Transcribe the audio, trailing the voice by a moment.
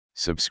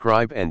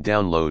Subscribe and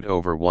download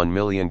over 1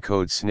 million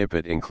code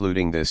snippet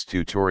including this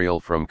tutorial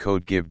from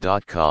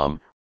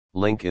codegive.com,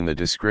 link in the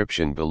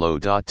description below.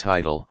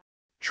 Title: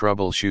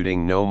 Troubleshooting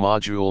no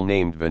module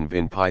named venv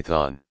in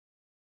Python.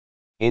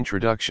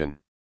 Introduction.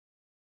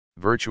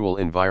 Virtual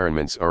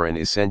environments are an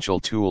essential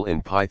tool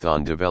in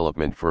Python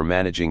development for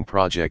managing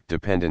project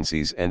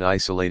dependencies and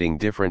isolating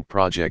different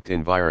project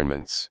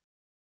environments.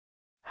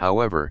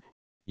 However,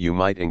 you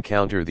might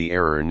encounter the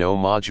error no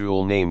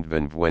module named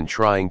venv when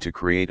trying to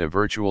create a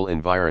virtual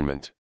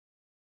environment.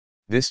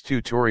 This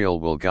tutorial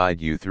will guide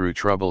you through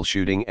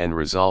troubleshooting and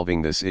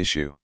resolving this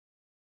issue.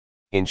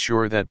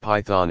 Ensure that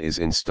Python is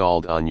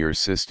installed on your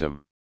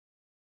system.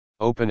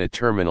 Open a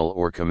terminal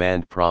or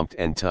command prompt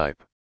and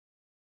type.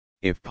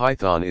 If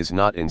Python is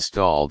not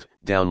installed,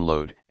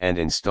 download and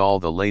install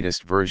the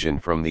latest version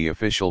from the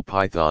official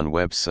Python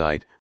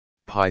website,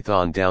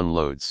 Python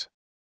Downloads.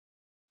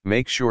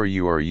 Make sure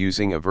you are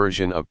using a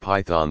version of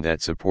Python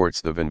that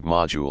supports the venv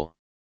module.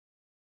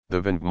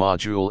 The venv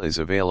module is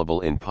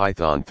available in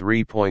Python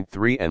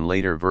 3.3 and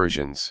later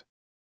versions.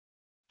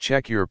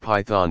 Check your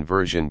Python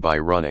version by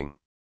running.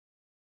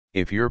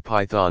 If your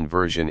Python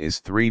version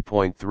is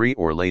 3.3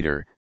 or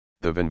later,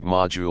 the venv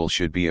module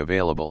should be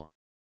available.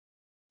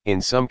 In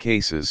some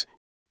cases,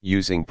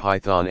 using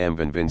Python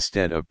mvenv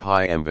instead of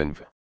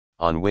pymvenv,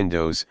 on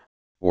Windows,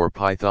 or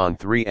Python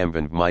 3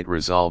 mvenv might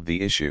resolve the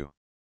issue.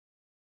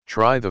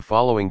 Try the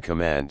following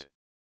command.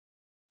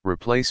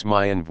 Replace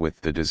mynv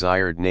with the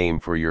desired name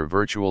for your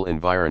virtual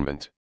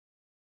environment.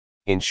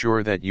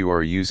 Ensure that you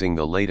are using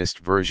the latest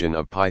version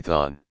of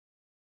Python.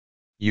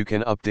 You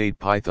can update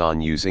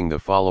Python using the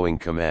following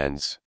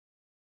commands.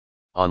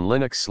 On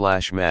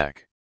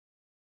Linux/Mac.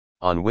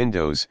 On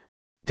Windows,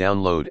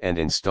 download and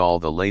install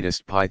the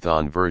latest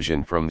Python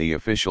version from the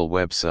official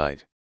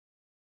website.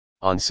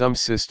 On some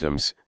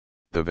systems,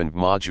 the venv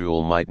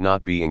module might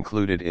not be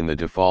included in the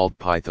default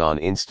Python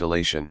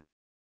installation.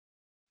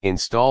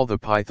 Install the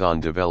Python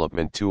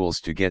development tools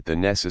to get the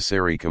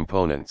necessary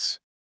components.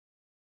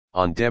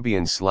 On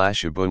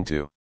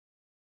Debian/Ubuntu.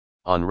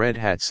 On Red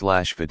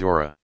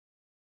Hat/Fedora.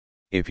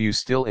 If you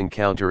still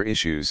encounter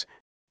issues,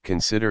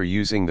 consider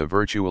using the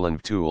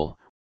virtualenv tool,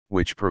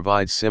 which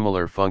provides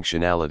similar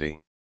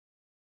functionality.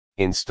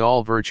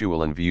 Install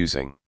virtualenv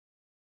using.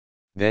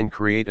 Then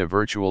create a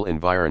virtual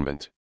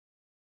environment.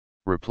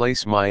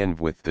 Replace mynv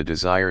with the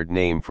desired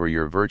name for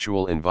your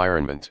virtual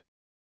environment.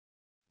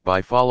 By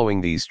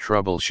following these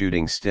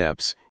troubleshooting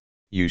steps,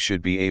 you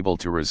should be able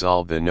to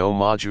resolve the no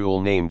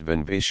module named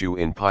venv issue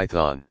in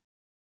Python.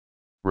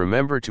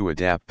 Remember to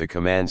adapt the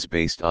commands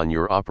based on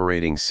your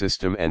operating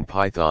system and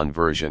Python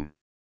version.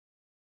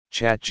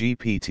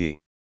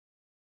 ChatGPT.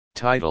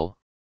 Title: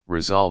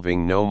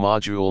 Resolving no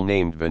module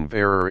named venv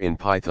error in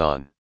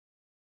Python.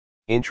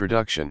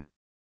 Introduction.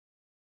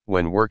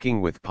 When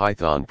working with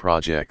Python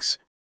projects,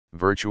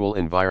 virtual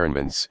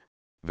environments,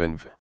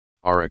 venv,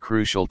 are a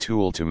crucial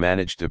tool to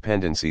manage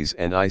dependencies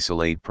and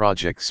isolate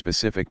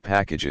project-specific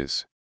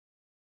packages.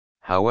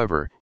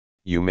 However,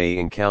 you may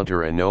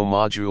encounter a no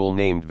module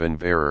named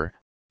venv error,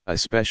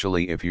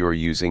 especially if you're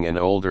using an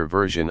older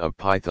version of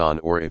Python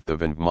or if the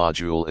venv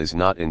module is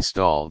not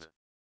installed.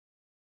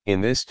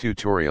 In this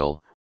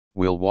tutorial,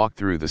 we'll walk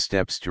through the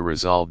steps to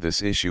resolve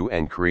this issue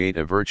and create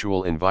a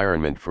virtual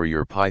environment for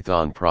your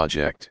Python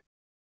project.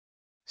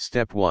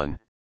 Step 1.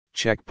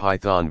 Check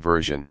Python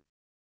version.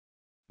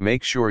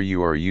 Make sure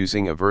you are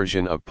using a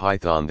version of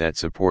Python that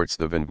supports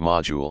the venv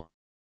module.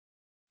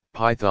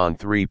 Python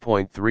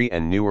 3.3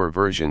 and newer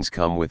versions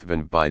come with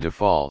venv by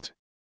default.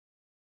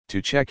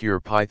 To check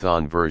your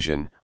Python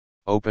version,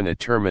 open a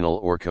terminal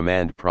or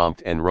command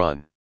prompt and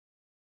run.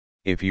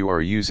 If you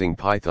are using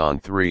Python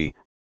 3,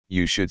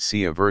 you should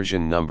see a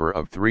version number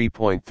of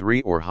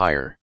 3.3 or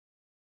higher.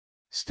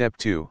 Step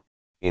 2.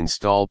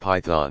 Install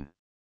Python.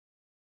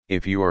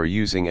 If you are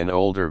using an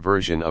older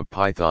version of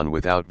Python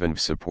without venv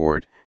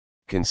support,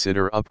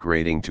 consider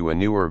upgrading to a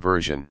newer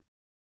version.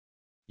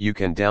 You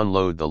can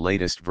download the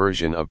latest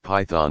version of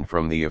Python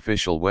from the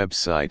official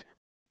website,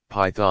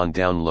 Python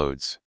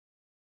Downloads.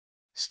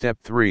 Step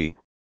 3.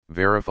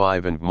 Verify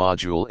venv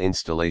module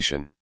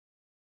installation.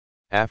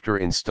 After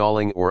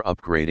installing or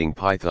upgrading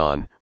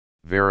Python,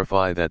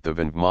 verify that the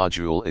venv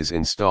module is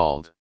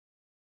installed.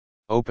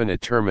 Open a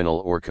terminal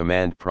or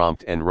command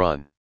prompt and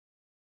run.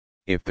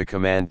 If the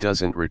command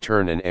doesn't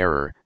return an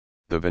error,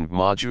 the venv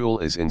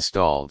module is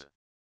installed.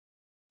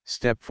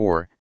 Step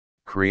 4.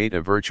 Create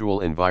a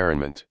virtual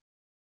environment.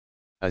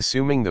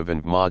 Assuming the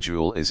venv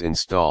module is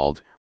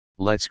installed,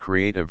 let's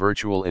create a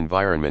virtual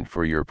environment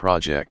for your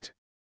project.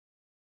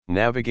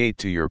 Navigate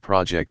to your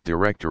project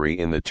directory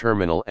in the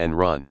terminal and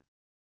run.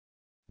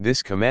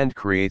 This command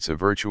creates a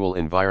virtual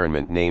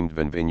environment named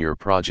venv in your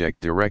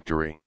project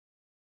directory.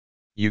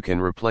 You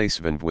can replace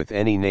venv with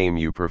any name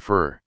you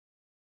prefer.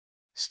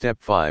 Step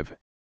 5.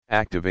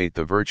 Activate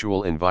the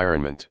virtual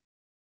environment.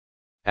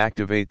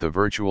 Activate the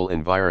virtual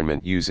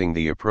environment using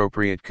the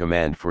appropriate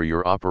command for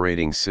your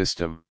operating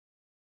system.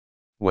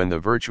 When the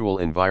virtual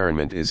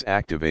environment is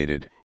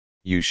activated,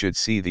 you should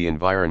see the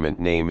environment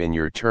name in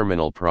your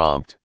terminal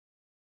prompt.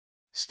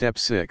 Step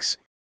 6,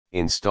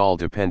 Install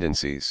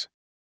dependencies.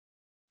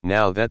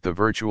 Now that the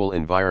virtual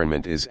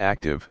environment is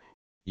active,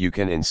 you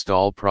can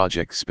install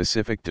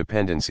project-specific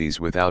dependencies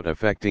without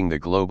affecting the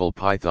global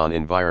Python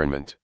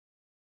environment.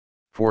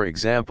 For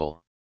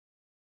example,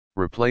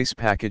 replace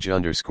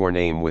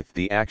package_name with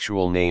the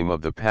actual name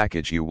of the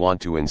package you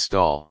want to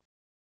install.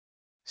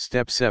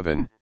 Step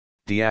 7,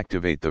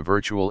 Deactivate the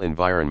virtual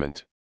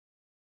environment.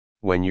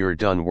 When you're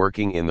done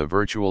working in the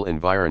virtual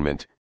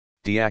environment,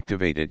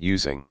 deactivate it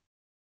using.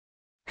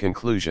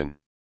 Conclusion.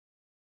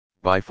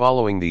 By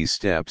following these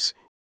steps,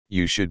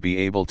 you should be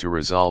able to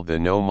resolve the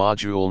no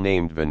module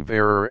named venv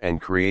error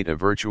and create a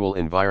virtual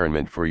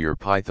environment for your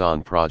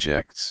Python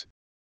projects.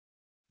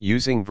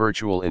 Using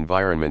virtual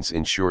environments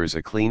ensures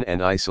a clean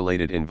and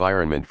isolated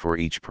environment for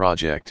each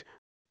project,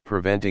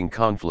 preventing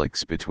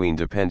conflicts between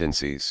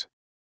dependencies.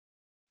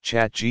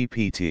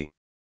 ChatGPT.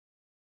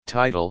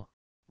 Title: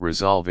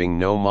 Resolving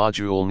no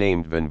module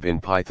named venv in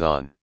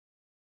Python.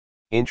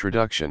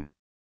 Introduction.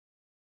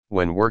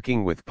 When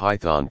working with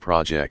Python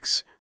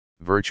projects,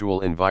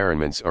 virtual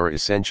environments are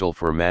essential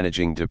for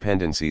managing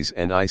dependencies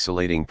and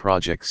isolating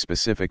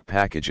project-specific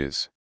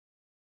packages.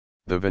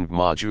 The venv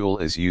module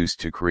is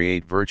used to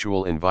create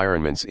virtual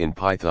environments in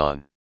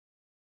Python.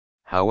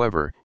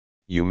 However,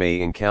 you may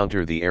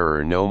encounter the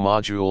error no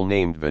module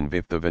named venv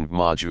if the venv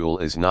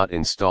module is not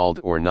installed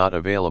or not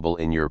available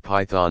in your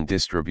Python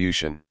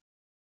distribution.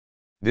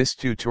 This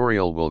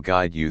tutorial will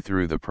guide you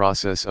through the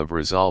process of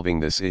resolving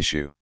this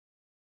issue.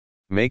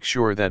 Make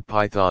sure that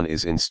Python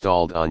is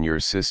installed on your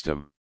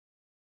system.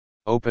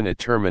 Open a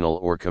terminal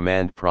or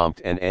command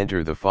prompt and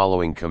enter the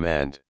following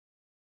command.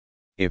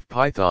 If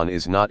Python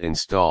is not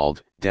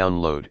installed,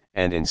 download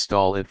and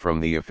install it from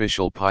the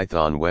official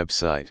Python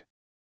website.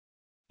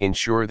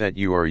 Ensure that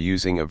you are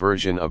using a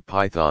version of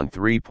Python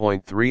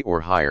 3.3 or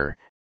higher,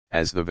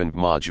 as the venv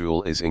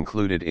module is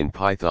included in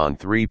Python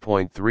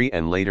 3.3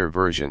 and later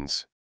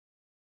versions.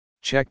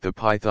 Check the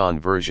Python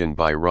version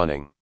by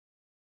running.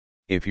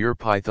 If your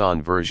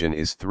Python version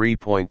is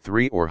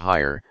 3.3 or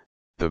higher,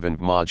 the venv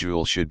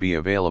module should be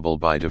available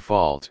by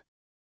default.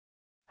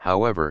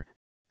 However,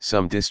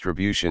 some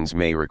distributions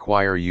may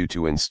require you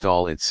to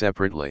install it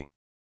separately.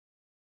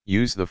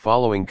 Use the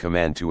following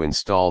command to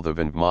install the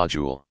venv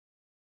module.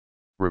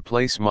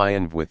 Replace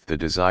venv with the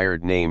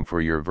desired name for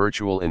your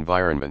virtual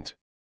environment.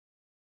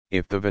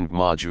 If the venv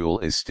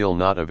module is still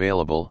not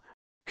available,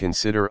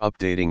 consider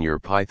updating your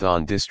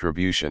Python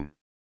distribution.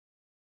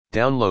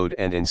 Download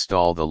and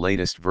install the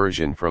latest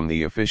version from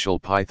the official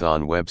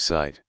Python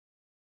website.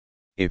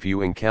 If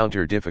you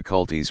encounter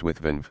difficulties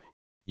with venv,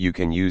 you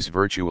can use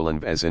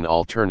virtualenv as an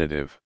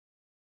alternative.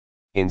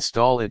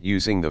 Install it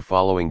using the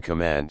following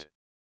command.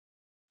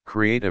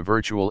 Create a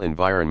virtual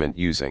environment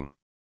using.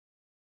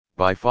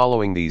 By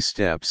following these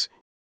steps,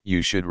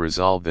 you should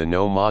resolve the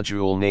no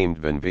module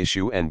named venv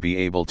issue and be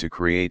able to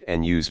create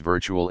and use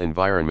virtual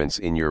environments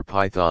in your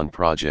Python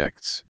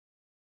projects.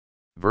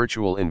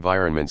 Virtual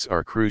environments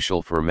are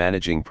crucial for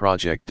managing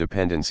project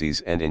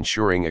dependencies and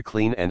ensuring a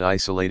clean and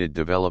isolated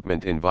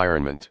development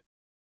environment.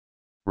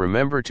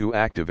 Remember to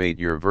activate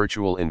your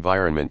virtual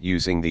environment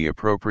using the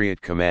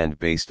appropriate command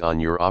based on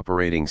your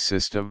operating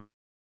system.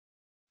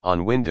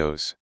 On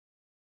Windows,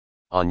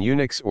 on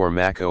Unix or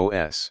Mac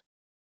OS.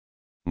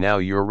 Now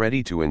you're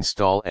ready to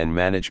install and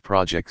manage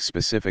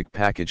project-specific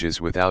packages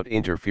without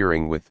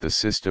interfering with the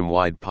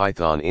system-wide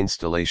Python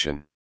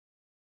installation.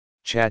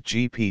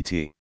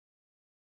 ChatGPT.